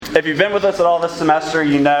If you've been with us at all this semester,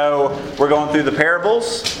 you know we're going through the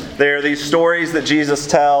parables. They're these stories that Jesus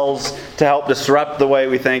tells to help disrupt the way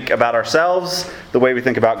we think about ourselves, the way we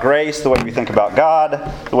think about grace, the way we think about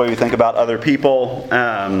God, the way we think about other people.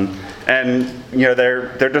 And you know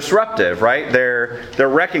they're disruptive, right? They're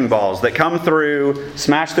wrecking balls that come through,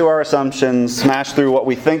 smash through our assumptions, smash through what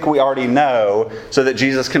we think we already know, so that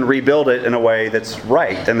Jesus can rebuild it in a way that's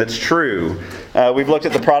right and that's true. We've looked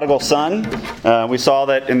at the prodigal son. We saw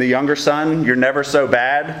that in the younger son, you're never so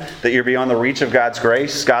bad that you're beyond the reach of God's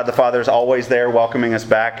grace. God the Father is always there welcoming us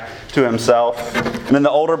back to Himself. And then the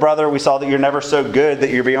older brother, we saw that you're never so good that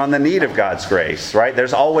you're beyond the need of God's grace, right?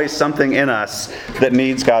 There's always something in us that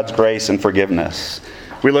needs God's grace and forgiveness.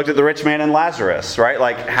 We looked at the rich man and Lazarus, right?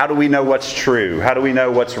 Like, how do we know what's true? How do we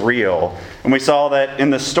know what's real? And we saw that in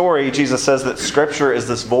the story, Jesus says that Scripture is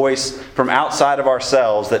this voice from outside of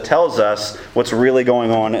ourselves that tells us what's really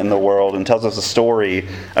going on in the world and tells us a story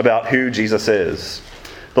about who Jesus is.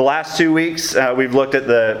 The last 2 weeks, we've looked at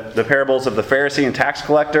the parables of the Pharisee and tax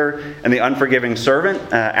collector and the unforgiving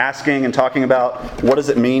servant, asking and talking about what does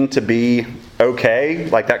it mean to be okay?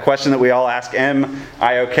 Like that question that we all ask, am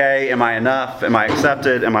I okay? Am I enough? Am I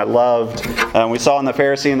accepted? Am I loved? We saw in the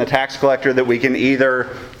Pharisee and the tax collector that we can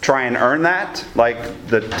either try and earn that, like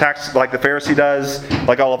the Pharisee does,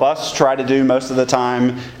 like all of us try to do most of the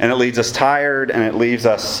time, and it leaves us tired, and it leaves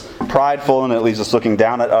us prideful, and it leaves us looking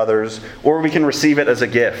down at others, or we can receive it as a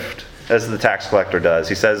gift, as the tax collector does.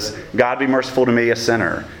 He says, God be merciful to me, a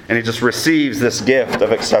sinner. And he just receives this gift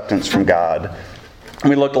of acceptance from God. And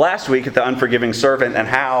we looked last week at the unforgiving servant and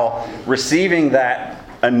how receiving that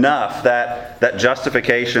enough, that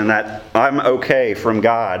justification, that I'm okay from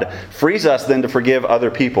God, frees us then to forgive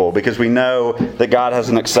other people because we know that God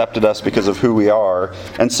hasn't accepted us because of who we are.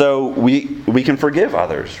 And so we can forgive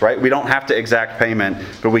others, right? We don't have to exact payment,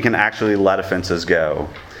 but we can actually let offenses go.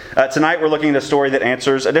 Tonight we're looking at a story that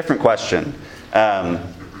answers a different question.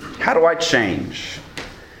 How do I change?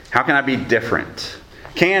 How can I be different?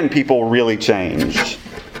 Can people really change?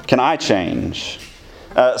 Can I change?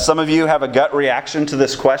 Some of you have a gut reaction to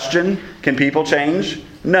this question. Can people change?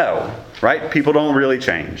 No, right? People don't really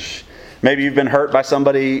change. Maybe you've been hurt by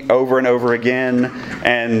somebody over and over again,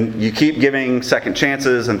 and you keep giving second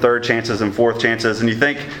chances and third chances and fourth chances, and you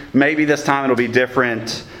think maybe this time it'll be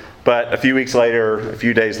different, but a few weeks later, a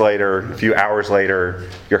few days later, a few hours later,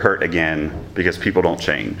 you're hurt again because people don't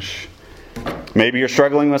change. Maybe you're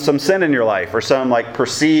struggling with some sin in your life or some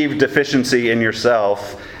perceived deficiency in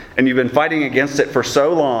yourself, and you've been fighting against it for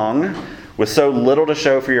so long with so little to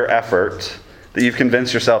show for your effort that you've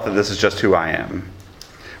convinced yourself that this is just who I am.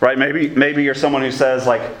 Right? Maybe you're someone who says,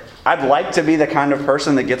 I'd like to be the kind of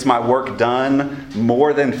person that gets my work done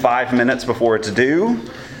more than 5 minutes before it's due,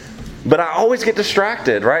 but I always get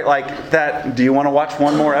distracted, right? Do you want to watch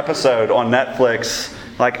one more episode on Netflix?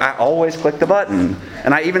 I always click the button.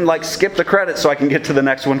 And I even skip the credits so I can get to the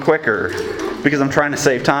next one quicker because I'm trying to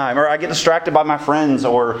save time. Or I get distracted by my friends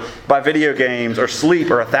or by video games or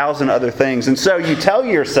sleep or 1,000 other things. And so you tell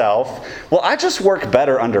yourself, well, I just work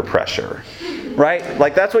better under pressure. Right?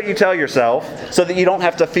 That's what you tell yourself so that you don't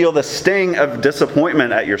have to feel the sting of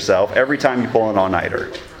disappointment at yourself every time you pull an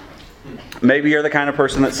all-nighter. Maybe you're the kind of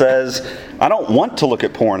person that says, I don't want to look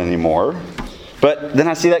at porn anymore. But then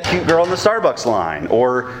I see that cute girl in the Starbucks line,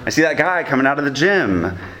 or I see that guy coming out of the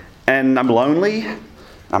gym, and I'm lonely,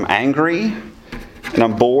 I'm angry, and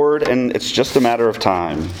I'm bored, and it's just a matter of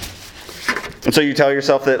time. And so you tell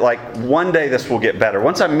yourself that one day this will get better.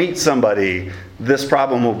 Once I meet somebody, this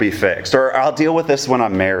problem will be fixed, or I'll deal with this when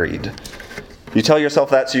I'm married. You tell yourself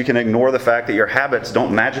that so you can ignore the fact that your habits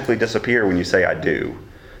don't magically disappear when you say I do.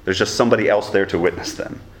 There's just somebody else there to witness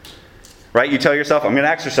them. Right? You tell yourself, I'm going to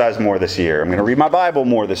exercise more this year. I'm going to read my Bible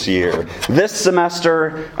more this year. This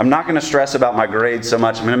semester, I'm not going to stress about my grades so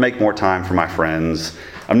much. I'm going to make more time for my friends.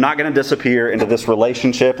 I'm not going to disappear into this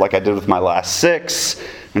relationship like I did with my last 6. I'm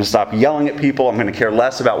going to stop yelling at people. I'm going to care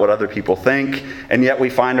less about what other people think. And yet we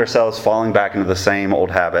find ourselves falling back into the same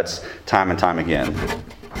old habits time and time again.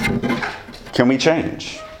 Can we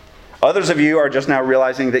change? Others of you are just now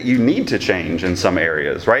realizing that you need to change in some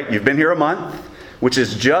areas, right? You've been here a month, which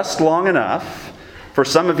is just long enough for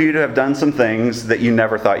some of you to have done some things that you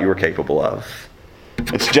never thought you were capable of.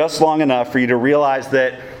 It's just long enough for you to realize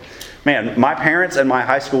that, man, my parents and my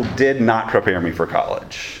high school did not prepare me for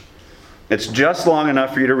college. It's just long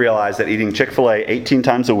enough for you to realize that eating Chick-fil-A 18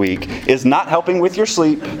 times a week is not helping with your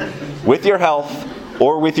sleep, with your health,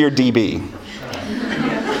 or with your DB.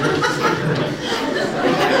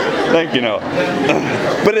 Thank you, Noah.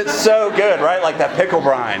 But it's so good, right? Like that pickle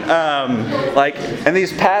brine. And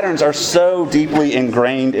these patterns are so deeply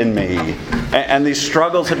ingrained in me. And these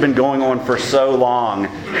struggles have been going on for so long.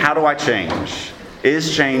 How do I change?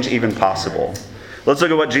 Is change even possible? Let's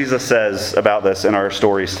look at what Jesus says about this in our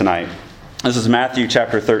stories tonight. This is Matthew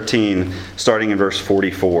chapter 13, starting in verse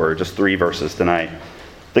 44, just 3 verses tonight.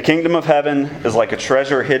 The kingdom of heaven is like a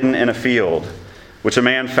treasure hidden in a field, which a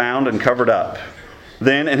man found and covered up.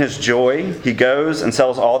 Then in his joy, he goes and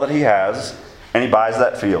sells all that he has, and he buys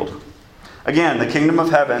that field. Again, the kingdom of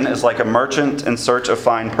heaven is like a merchant in search of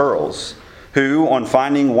fine pearls, who, on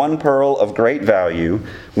finding one pearl of great value,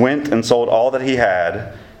 went and sold all that he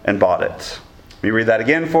had and bought it. Let me read that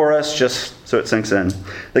again for us, just so it sinks in.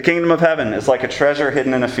 The kingdom of heaven is like a treasure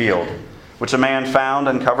hidden in a field, which a man found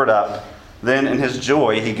and covered up. Then in his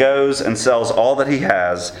joy, he goes and sells all that he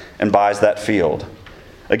has and buys that field.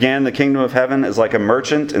 Again, the kingdom of heaven is like a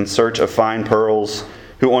merchant in search of fine pearls,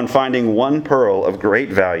 who on finding one pearl of great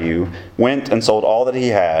value, went and sold all that he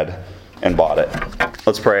had and bought it.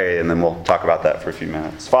 Let's pray, and then we'll talk about that for a few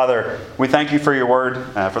minutes. Father, we thank you for your word,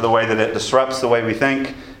 for the way that it disrupts the way we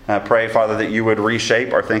think. Pray, Father, that you would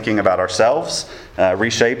reshape our thinking about ourselves,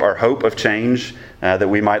 reshape our hope of change, that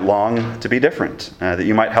we might long to be different, that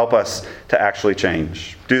you might help us to actually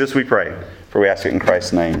change. Do this, we pray, for we ask it in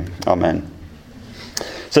Christ's name. Amen.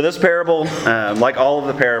 So this parable, like all of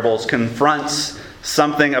the parables, confronts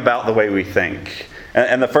something about the way we think.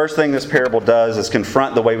 And the first thing this parable does is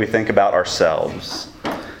confront the way we think about ourselves.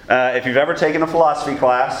 If you've ever taken a philosophy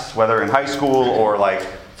class, whether in high school or like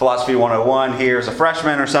Philosophy 101 here as a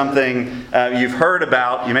freshman or something, you've heard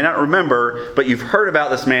about, you may not remember, but you've heard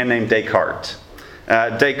about this man named Descartes.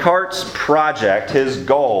 Descartes' project, his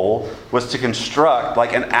goal, was to construct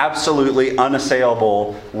like an absolutely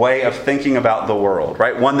unassailable way of thinking about the world,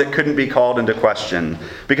 right? One that couldn't be called into question.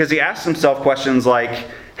 Because he asked himself questions like,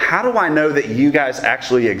 how do I know that you guys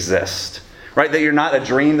actually exist? Right? That you're not a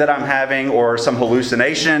dream that I'm having or some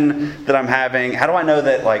hallucination that I'm having. How do I know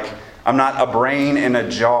that like I'm not a brain in a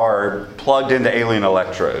jar plugged into alien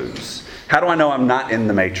electrodes? How do I know I'm not in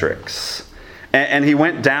the Matrix? And he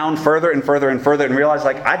went down further and further and further and realized,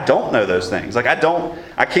 like, I don't know those things. Like,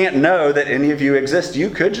 I can't know that any of you exist. You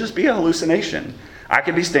could just be a hallucination. I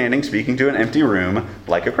could be standing speaking to an empty room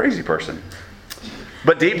like a crazy person.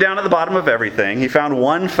 But deep down at the bottom of everything, he found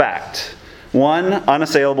one fact, one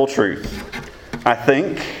unassailable truth. I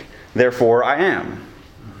think, therefore I am.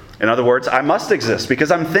 In other words, I must exist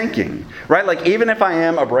because I'm thinking, right? Like even if I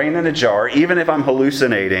am a brain in a jar, even if I'm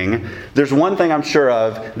hallucinating, there's one thing I'm sure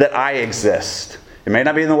of, that I exist. It may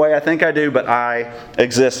not be in the way I think I do, but I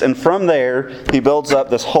exist. And from there, he builds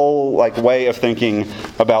up this whole like way of thinking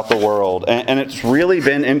about the world. And it's really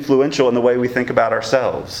been influential in the way we think about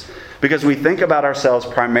ourselves. Because we think about ourselves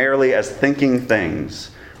primarily as thinking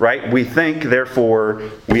things, right? We think,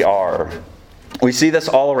 therefore we are. We see this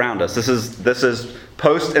all around us. This is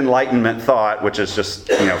post-Enlightenment thought, which is just,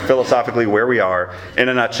 philosophically where we are in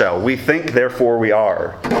a nutshell. We think, therefore we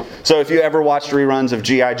are. So if you ever watched reruns of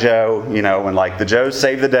G.I. Joe, when like the Joes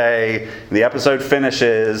save the day, and the episode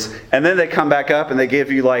finishes, and then they come back up and they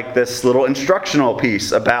give you like this little instructional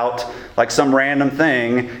piece about like some random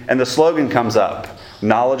thing, and the slogan comes up,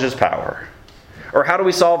 knowledge is power. Or how do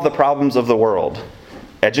we solve the problems of the world?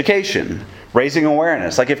 Education. Raising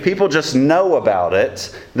awareness. Like if people just know about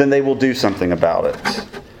it, then they will do something about it.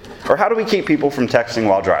 Or how do we keep people from texting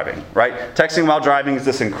while driving, right? Texting while driving is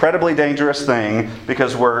this incredibly dangerous thing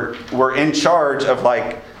because we're in charge of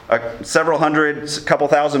like several hundred, couple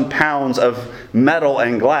thousand pounds of metal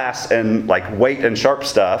and glass and like weight and sharp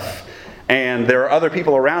stuff. And there are other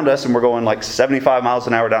people around us and we're going like 75 miles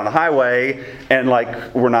an hour down the highway and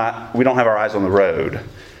like we don't have our eyes on the road.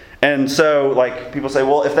 And so, like, people say,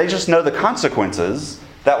 well, if they just know the consequences,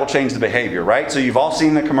 that will change the behavior, right? So you've all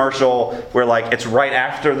seen the commercial where, like, it's right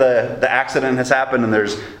after the accident has happened and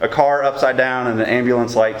there's a car upside down and the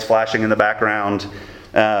ambulance lights flashing in the background.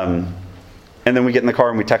 And then we get in the car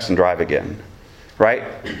and we text and drive again, right?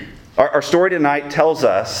 Our story tonight tells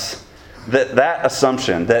us that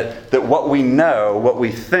assumption, that what we know, what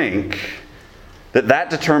we think,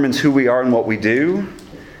 that determines who we are and what we do,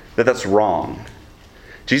 that's wrong.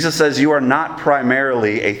 Jesus says you are not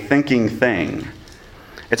primarily a thinking thing.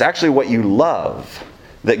 It's actually what you love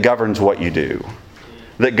that governs what you do,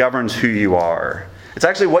 that governs who you are. It's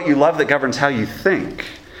actually what you love that governs how you think.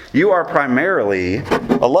 You are primarily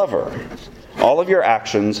a lover. All of your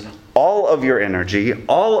actions, all of your energy,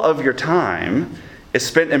 all of your time is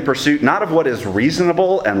spent in pursuit not of what is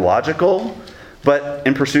reasonable and logical, but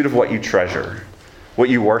in pursuit of what you treasure, what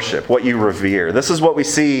you worship, what you revere. This is what we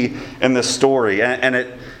see in this story. And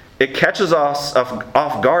it catches us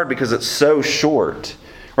off guard because it's so short.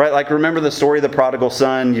 Right? Like, remember the story of the prodigal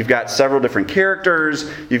son? You've got several different characters.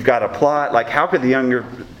 You've got a plot. Like, how could the younger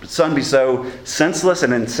son be so senseless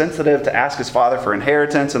and insensitive to ask his father for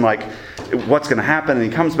inheritance? And, like, what's going to happen? And he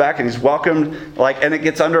comes back and he's welcomed. Like, and it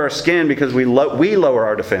gets under our skin because we lower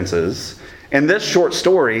our defenses. In this short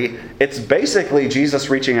story, it's basically Jesus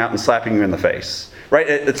reaching out and slapping you in the face. Right?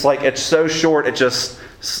 It's like, it's so short, it just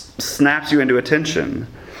snaps you into attention.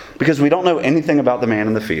 Because we don't know anything about the man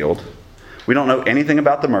in the field. We don't know anything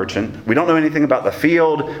about the merchant. We don't know anything about the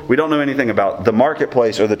field. We don't know anything about the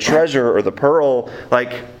marketplace or the treasure or the pearl.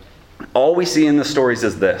 Like, all we see in the stories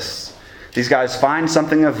is this. These guys find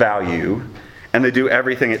something of value, and they do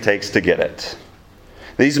everything it takes to get it.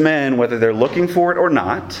 These men, whether they're looking for it or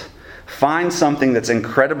not, find something that's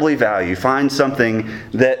incredibly valuable, find something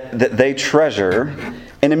that they treasure,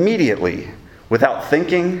 and immediately, without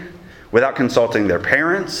thinking, without consulting their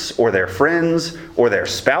parents or their friends or their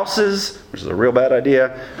spouses, which is a real bad idea,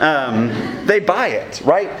 they buy it,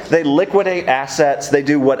 right? They liquidate assets. They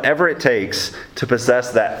do whatever it takes to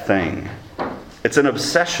possess that thing. It's an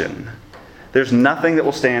obsession. There's nothing that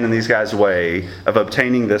will stand in these guys' way of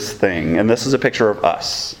obtaining this thing. And this is a picture of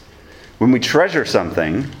us. When we treasure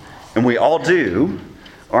something, and we all do,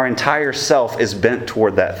 our entire self is bent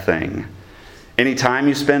toward that thing. Any time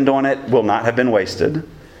you spend on it will not have been wasted.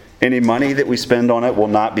 Any money that we spend on it will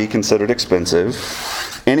not be considered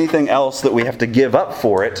expensive. Anything else that we have to give up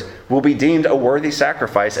for it will be deemed a worthy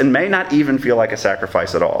sacrifice and may not even feel like a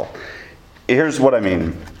sacrifice at all. Here's what I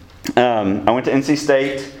mean. I went to NC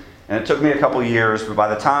State, and it took me a couple years, but by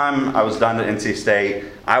the time I was done at NC State,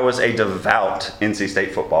 I was a devout NC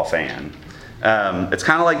State football fan. It's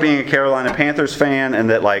kind of like being a Carolina Panthers fan,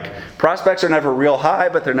 and that, like, prospects are never real high,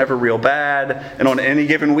 but they're never real bad. And on any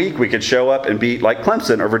given week, we could show up and beat, like,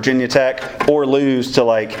 Clemson or Virginia Tech, or lose to,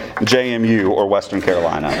 like, JMU or Western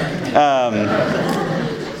Carolina.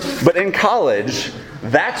 But in college,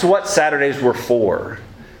 that's what Saturdays were for,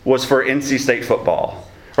 was for NC State football.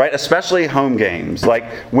 Right? Especially home games. Like,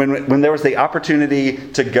 when there was the opportunity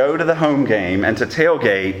to go to the home game and to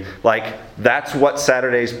tailgate, like, that's what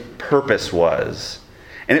Saturday's purpose was.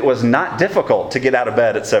 And it was not difficult to get out of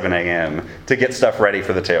bed at 7 a.m. to get stuff ready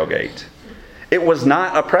for the tailgate. It was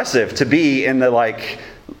not oppressive to be in the, like,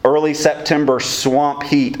 early September swamp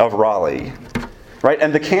heat of Raleigh. Right?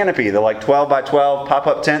 And the canopy, the, like, 12 by 12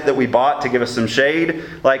 pop-up tent that we bought to give us some shade,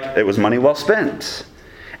 like, it was money well spent.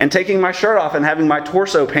 And taking my shirt off and having my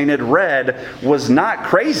torso painted red was not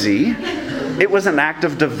crazy. It was an act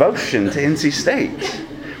of devotion to NC State.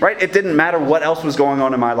 Right? It didn't matter what else was going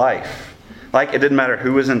on in my life. Like, it didn't matter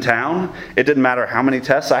who was in town. It didn't matter how many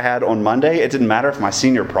tests I had on Monday. It didn't matter if my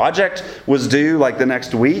senior project was due, like, the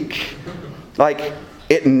next week. Like,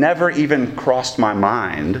 it never even crossed my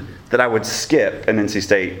mind that I would skip an NC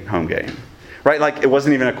State home game. Right? Like, it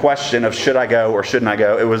wasn't even a question of should I go or shouldn't I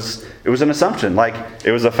go. It was an assumption. Like,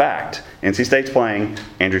 it was a fact. NC State's playing.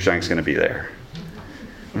 Andrew Shank's going to be there.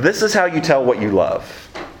 This is how you tell what you love.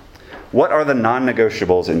 What are the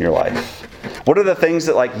non-negotiables in your life? What are the things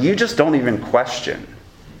that, like, you just don't even question?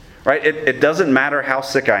 Right? It doesn't matter how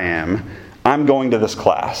sick I am. I'm going to this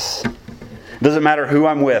class. It doesn't matter who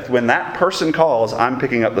I'm with. When that person calls, I'm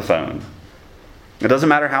picking up the phone. It doesn't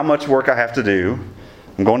matter how much work I have to do.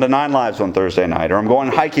 I'm going to 9 Lives on Thursday night, or I'm going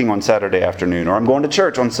hiking on Saturday afternoon, or I'm going to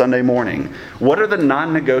church on Sunday morning. What are the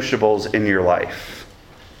non-negotiables in your life?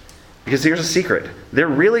 Because here's a secret. There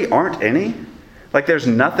really aren't any. Like, there's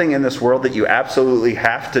nothing in this world that you absolutely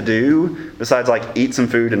have to do besides, like, eat some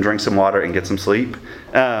food and drink some water and get some sleep.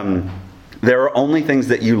 There are only things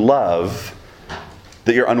that you love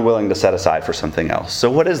that you're unwilling to set aside for something else.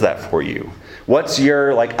 So what is that for you? What's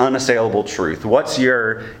your, like, unassailable truth? What's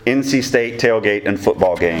your NC State tailgate and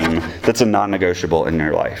football game that's a non-negotiable in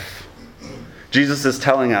your life? Jesus is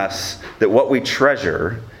telling us that what we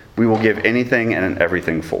treasure, we will give anything and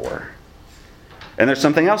everything for. And there's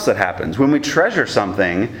something else that happens. When we treasure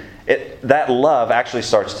something, that love actually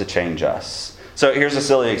starts to change us. So here's a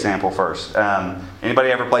silly example first. Anybody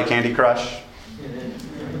ever play Candy Crush?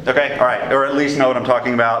 Okay, all right, or at least know what I'm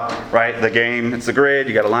talking about, right? The game, it's the grid,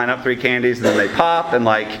 you got to line up 3 candies, and then they pop, and,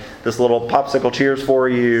 like, this little popsicle cheers for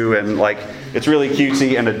you, and, like, it's really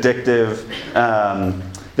cutesy and addictive.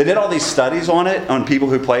 They did all these studies on it, on people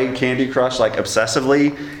who played Candy Crush, like,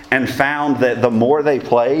 obsessively, and found that the more they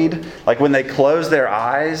played, like, when they closed their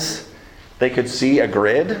eyes, they could see a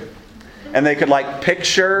grid, and they could, like,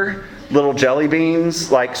 picture little jelly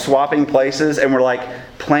beans, like, swapping places, and were, like,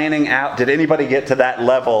 planning out. Did anybody get to that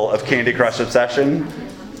level of Candy Crush obsession?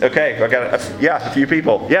 Okay, I got a few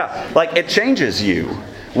people. Yeah, like, it changes you.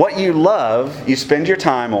 What you love, you spend your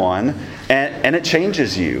time on, and it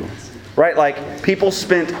changes you. Right? Like, people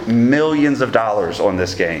spent millions of dollars on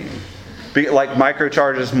this game. Like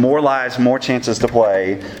microcharges, more lives, more chances to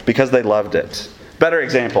play because they loved it. Better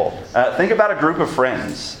example, think about a group of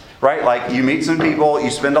friends, right? Like, you meet some people, you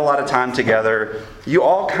spend a lot of time together, you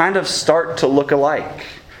all kind of start to look alike,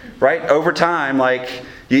 right? Over time, like,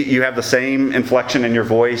 you have the same inflection in your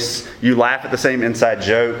voice, you laugh at the same inside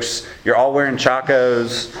jokes, you're all wearing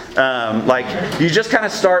chacos, like, you just kind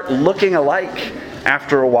of start looking alike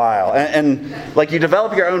after a while. And like, you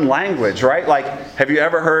develop your own language, right? Like, have you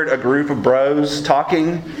ever heard a group of bros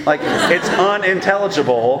talking? Like, it's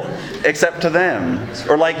unintelligible except to them.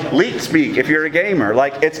 Or like leak speak if you're a gamer.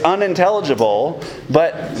 Like, it's unintelligible,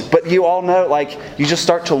 but you all know, like, you just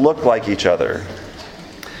start to look like each other.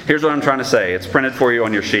 Here's what I'm trying to say. It's printed for you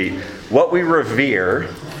on your sheet. What we revere,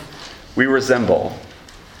 we resemble,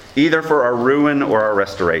 either for our ruin or our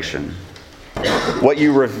restoration. What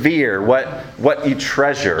you revere, what you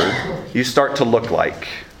treasure, you start to look like,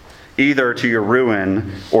 either to your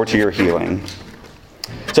ruin or to your healing.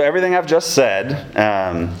 So everything I've just said,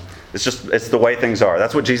 it's the way things are.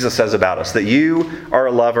 That's what Jesus says about us, that you are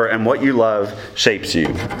a lover and what you love shapes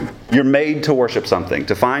you. You're made to worship something,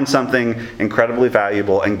 to find something incredibly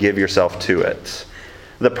valuable and give yourself to it.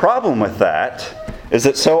 The problem with that is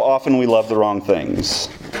that so often we love the wrong things.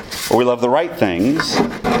 Or we love the right things,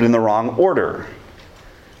 but in the wrong order.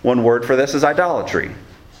 One word for this is idolatry.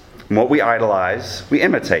 And what we idolize, we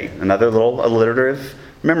imitate. Another little alliterative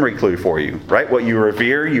memory clue for you, right? What you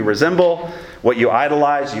revere, you resemble. What you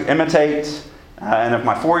idolize, you imitate. And if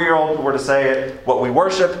my 4-year-old were to say it, what we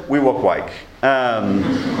worship, we look like.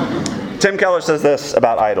 Tim Keller says this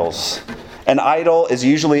about idols. An idol is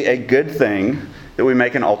usually a good thing that we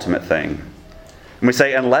make an ultimate thing. And we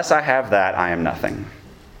say, unless I have that, I am nothing.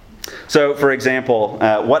 So, for example,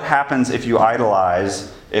 what happens if you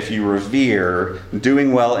idolize, if you revere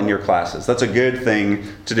doing well in your classes? That's a good thing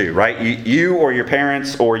to do, right? You or your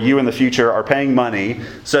parents or you in the future are paying money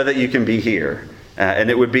so that you can be here.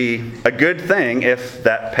 And it would be a good thing if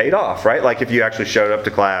that paid off, right? Like if you actually showed up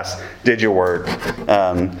to class, did your work.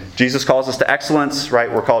 Jesus calls us to excellence,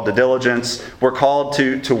 right? We're called to diligence. We're called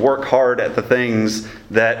to work hard at the things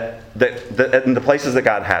that in the places that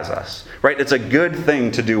God has us, right? It's a good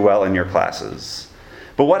thing to do well in your classes.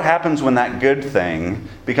 But what happens when that good thing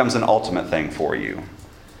becomes an ultimate thing for you?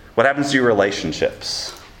 What happens to your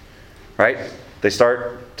relationships, right? They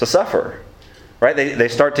start to suffer. Right? They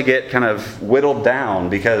start to get kind of whittled down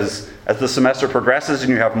because as the semester progresses and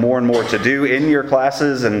you have more and more to do in your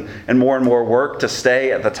classes and more work to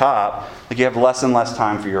stay at the top, like you have less and less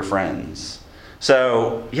time for your friends.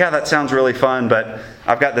 So, yeah, that sounds really fun, but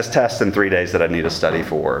I've got this test in 3 days that I need to study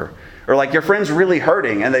for. Or like your friend's really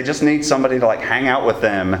hurting and they just need somebody to like hang out with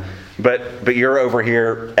them, but you're over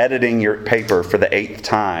here editing your paper for the 8th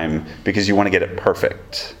time because you want to get it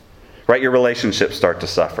perfect. Right? Your relationships start to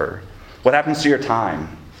suffer. What happens to your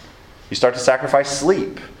time? You start to sacrifice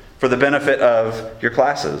sleep for the benefit of your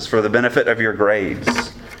classes, for the benefit of your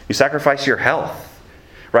grades. You sacrifice your health,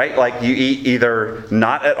 right? Like you eat either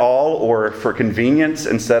not at all or for convenience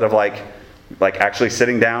instead of like actually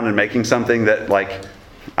sitting down and making something that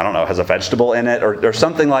has a vegetable in it or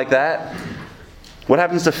something like that. What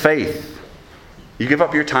happens to faith? You give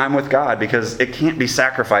up your time with God because it can't be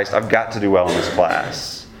sacrificed. I've got to do well in this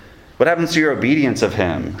class. What happens to your obedience of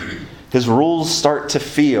Him? His rules start to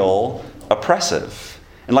feel oppressive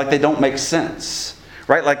and like they don't make sense,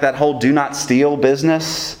 right? Like that whole do not steal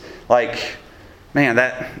business. Like, man,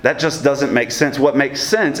 that just doesn't make sense. What makes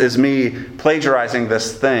sense is me plagiarizing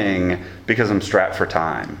this thing because I'm strapped for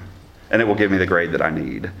time and it will give me the grade that I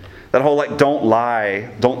need. That whole don't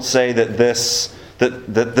lie, don't say that this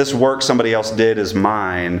work somebody else did is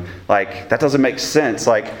mine. Like, that doesn't make sense.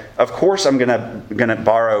 Like, of course I'm gonna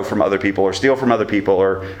borrow from other people or steal from other people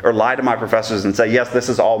or lie to my professors and say, yes, this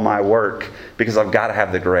is all my work because I've got to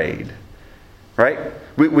have the grade. Right?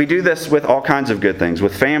 We do this with all kinds of good things.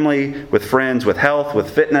 With family, with friends, with health,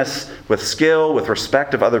 with fitness, with skill, with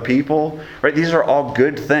respect of other people. Right? These are all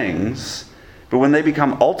good things. But when they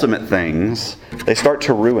become ultimate things, they start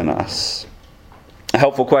to ruin us. A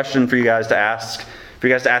helpful question for you guys to ask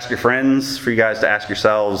your friends, for you guys to ask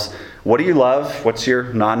yourselves, what do you love? What's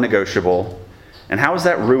your non-negotiable? And how is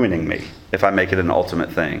that ruining me if I make it an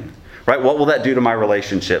ultimate thing? Right? What will that do to my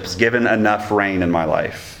relationships, given enough reign in my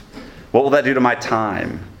life? What will that do to my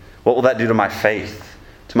time? What will that do to my faith,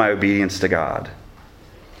 to my obedience to God?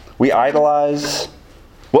 What we idolize,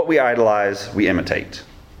 we imitate.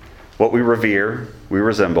 What we revere, we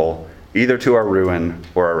resemble, either to our ruin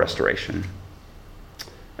or our restoration.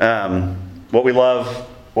 What we love,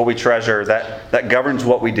 what we treasure, that governs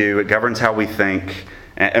what we do. It governs how we think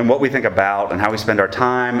and what we think about and how we spend our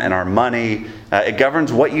time and our money. It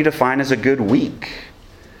governs what you define as a good week.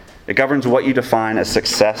 It governs what you define as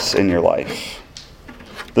success in your life.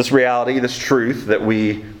 This reality, this truth that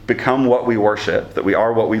we become what we worship, that we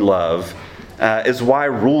are what we love, is why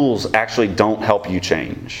rules actually don't help you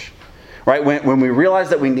change. Right? When we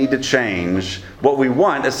realize that we need to change, what we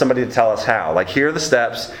want is somebody to tell us how. Like, here are the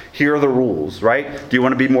steps, here are the rules, right? Do you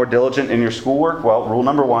want to be more diligent in your schoolwork? Well, rule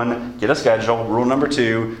number 1, get a schedule. Rule number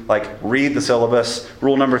 2, read the syllabus.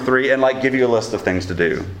 Rule number 3, and give you a list of things to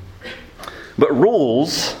do. But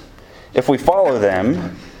rules, if we follow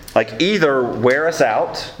them, either wear us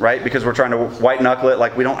out, right? Because we're trying to white knuckle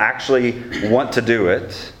it, we don't actually want to do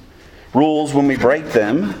it. Rules, when we break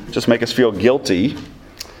them, just make us feel guilty.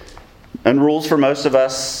 And rules for most of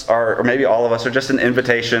us, or maybe all of us, are just an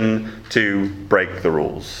invitation to break the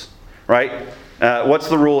rules, right? What's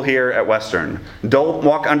the rule here at Western? Don't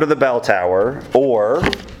walk under the bell tower, or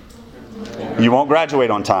you won't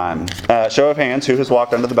graduate on time. Show of hands, who has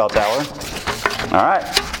walked under the bell tower? All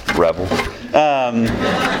right, rebel.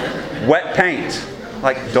 Wet paint,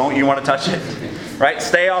 don't you want to touch it? Right?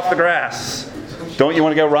 Stay off the grass. Don't you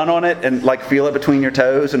want to go run on it and feel it between your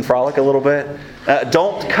toes and frolic a little bit?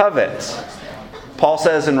 Don't covet. Paul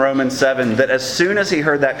says in Romans 7 that as soon as he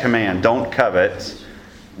heard that command, don't covet,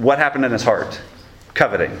 what happened in his heart?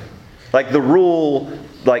 Coveting. The rule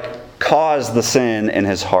caused the sin in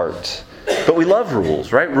his heart. But we love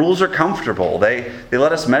rules, right? Rules are comfortable. They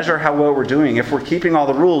let us measure how well we're doing. If we're keeping all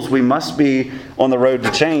the rules, we must be on the road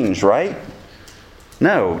to change, right?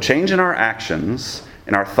 No, change in our actions,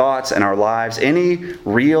 in our thoughts, and our lives, any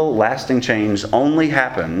real lasting change only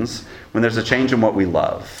happens when there's a change in what we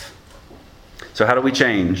love. So how do we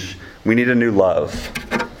change? We need a new love.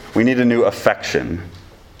 We need a new affection.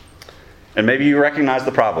 And maybe you recognize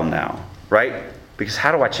the problem now, right? Because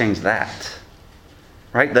how do I change that?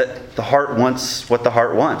 Right? That the heart wants what the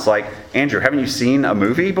heart wants. Andrew, haven't you seen a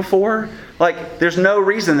movie before? There's no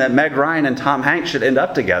reason that Meg Ryan and Tom Hanks should end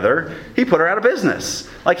up together. He put her out of business.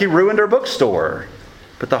 He ruined her bookstore.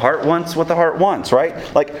 But the heart wants what the heart wants, right?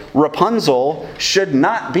 Rapunzel should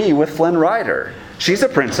not be with Flynn Rider. She's a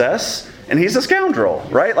princess, and he's a scoundrel,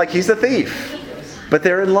 right? He's a thief. But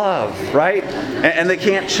they're in love, right? And they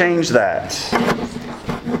can't change that.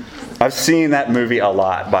 I've seen that movie a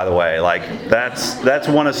lot, by the way. That's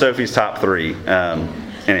one of Sophie's top 3.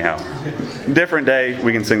 Anyhow, different day.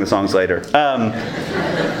 We can sing the songs later.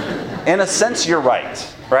 In a sense, you're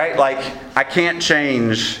right?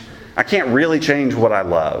 I can't really change what I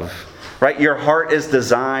love, right? Your heart is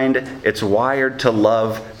designed, it's wired to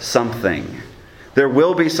love something. There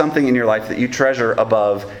will be something in your life that you treasure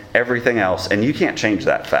above everything else, and you can't change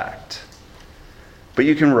that fact. But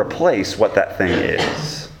you can replace what that thing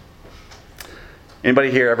is. Anybody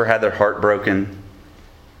here ever had their heart broken?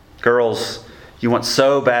 Girls, you want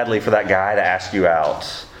so badly for that guy to ask you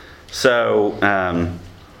out. So,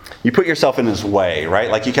 you put yourself in his way,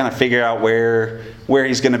 right? You kind of figure out where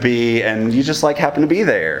he's going to be, and you just happen to be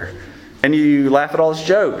there. And you laugh at all his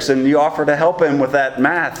jokes, and you offer to help him with that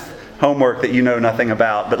math homework that you know nothing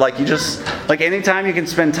about. But you just, anytime you can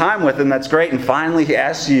spend time with him, that's great. And finally he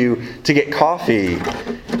asks you to get coffee.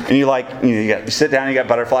 And you sit down, you got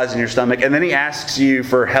butterflies in your stomach, and then he asks you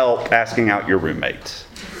for help asking out your roommate.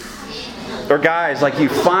 Or guys, you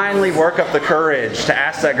finally work up the courage to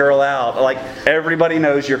ask that girl out. Everybody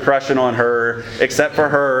knows you're crushing on her, except for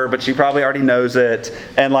her, but she probably already knows it.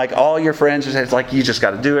 And all your friends are saying, you just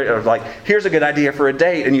got to do it. Or here's a good idea for a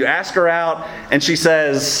date. And you ask her out, and she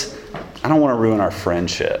says, I don't want to ruin our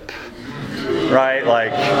friendship. Right?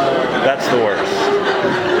 That's the worst.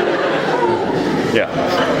 Yeah.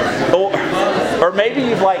 Or maybe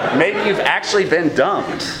you've actually been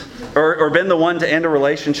dumped. Or been the one to end a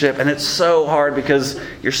relationship, and it's so hard because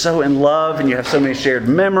you're so in love and you have so many shared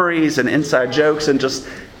memories and inside jokes, and just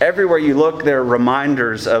everywhere you look there are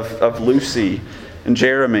reminders of Lucy and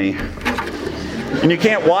Jeremy. And you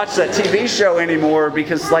can't watch that TV show anymore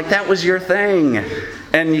because that was your thing.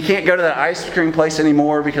 And you can't go to that ice cream place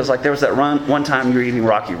anymore because there was that one time you were eating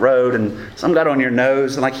Rocky Road and some got on your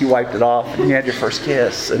nose and you wiped it off and you had your first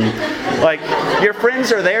kiss. And your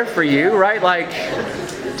friends are there for you, right?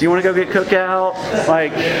 Do you want to go get cookout?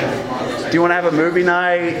 Do you want to have a movie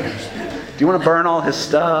night? Do you want to burn all his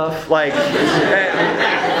stuff? And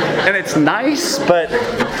it's nice, but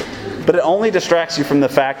it only distracts you from the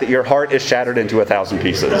fact that your heart is shattered into 1,000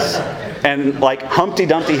 pieces. And Humpty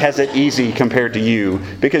Dumpty has it easy compared to you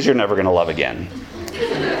because you're never going to love again.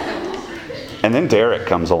 And then Derek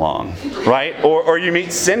comes along, right? Or you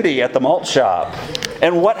meet Cindy at the malt shop.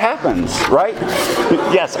 And what happens, right?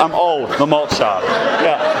 Yes, I'm old. The mulch shop.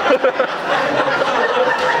 Yeah.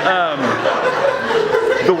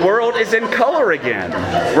 The world is in color again,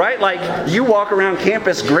 right? Like, you walk around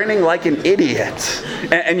campus grinning like an idiot,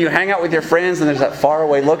 and you hang out with your friends, and there's that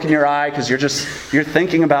faraway look in your eye because you're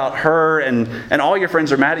thinking about her, and all your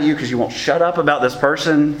friends are mad at you because you won't shut up about this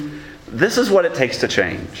person. This is what it takes to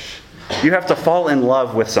change. You have to fall in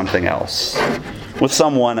love with something else, with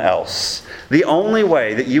someone else. The only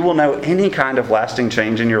way that you will know any kind of lasting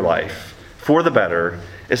change in your life for the better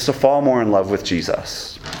is to fall more in love with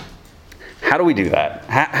Jesus. How do we do that?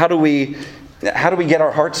 How do we get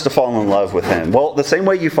our hearts to fall in love with Him? Well, the same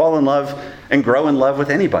way you fall in love and grow in love with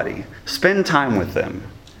anybody. Spend time with them,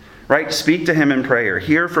 right? Speak to Him in prayer.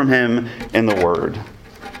 Hear from Him in the Word.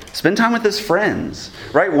 Spend time with His friends,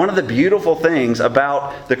 right? One of the beautiful things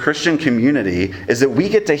about the Christian community is that we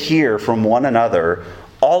get to hear from one another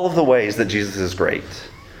all of the ways that Jesus is great,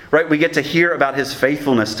 right? We get to hear about His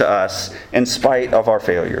faithfulness to us in spite of our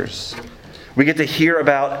failures. We get to hear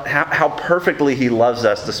about how perfectly He loves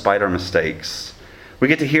us despite our mistakes. We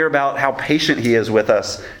get to hear about how patient He is with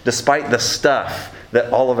us despite the stuff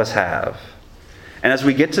that all of us have. And as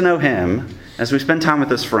we get to know Him, as we spend time with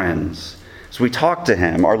His friends, as we talk to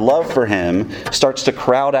Him, our love for Him starts to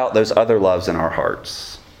crowd out those other loves in our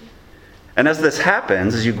hearts. And as this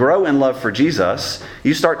happens, as you grow in love for Jesus,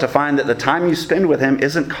 you start to find that the time you spend with Him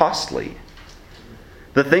isn't costly.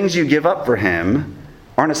 The things you give up for Him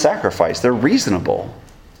aren't a sacrifice. They're reasonable.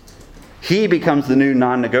 He becomes the new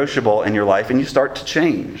non-negotiable in your life, and you start to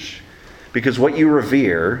change. Because what you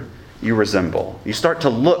revere, you resemble. You start to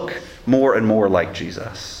look more and more like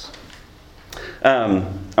Jesus. I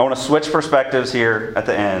want to switch perspectives here at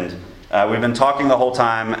the end. We've been talking the whole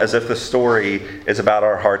time as if the story is about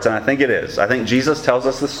our hearts, and I think it is. I think Jesus tells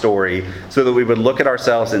us the story so that we would look at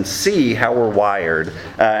ourselves and see how we're wired,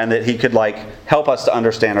 and that He could help us to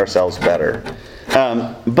understand ourselves better.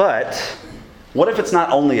 But what if it's not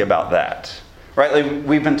only about that? Right?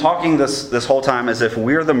 We've been talking this whole time as if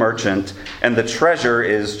we're the merchant and the treasure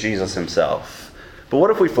is Jesus Himself. But what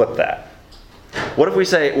if we flip that? What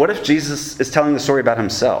if Jesus is telling the story about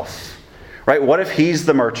Himself? Right? What if He's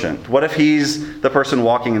the merchant? What if He's the person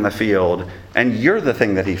walking in the field and you're the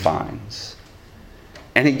thing that He finds?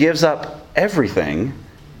 And He gives up everything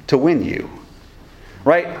to win you.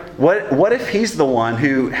 Right? What if He's the one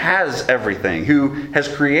who has everything, who has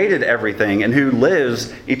created everything, and who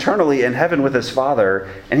lives eternally in heaven with His Father,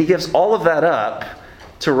 and He gives all of that up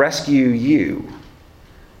to rescue you?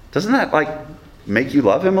 Doesn't that make you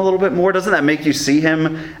love Him a little bit more? Doesn't that make you see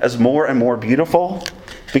Him as more and more beautiful?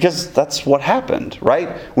 Because that's what happened,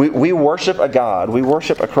 right? We worship a God, we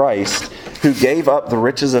worship a Christ who gave up the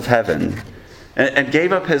riches of heaven and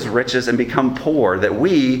gave up His riches and become poor, that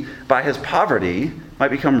we, by His poverty, might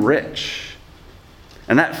become rich.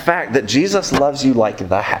 And that fact that Jesus loves you like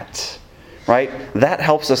that, right? That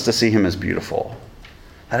helps us to see Him as beautiful.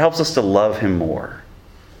 That helps us to love Him more.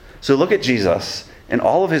 So look at Jesus in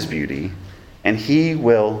all of His beauty, and He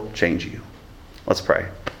will change you. Let's pray.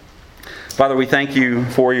 Father, we thank You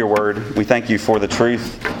for Your word. We thank You for the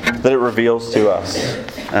truth that it reveals to us.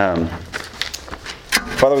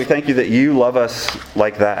 Father, we thank You that You love us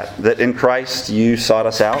like that in Christ You sought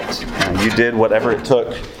us out. You did whatever it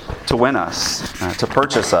took to win us, to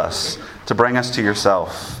purchase us, to bring us to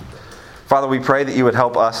Yourself. Father, we pray that You would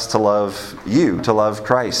help us to love You, to love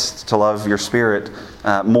Christ, to love Your Spirit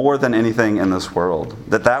more than anything in this world.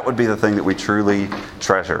 That would be the thing that we truly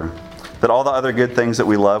treasure. That all the other good things that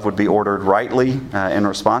we love would be ordered rightly in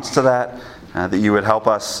response to that. That You would help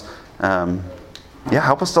us,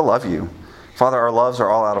 help us to love You. Father, our loves are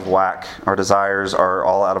all out of whack. Our desires are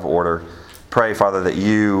all out of order. Pray, Father, that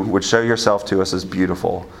You would show Yourself to us as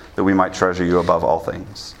beautiful, that we might treasure You above all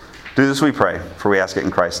things. Do this, we pray, for we ask it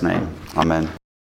in Christ's name. Amen.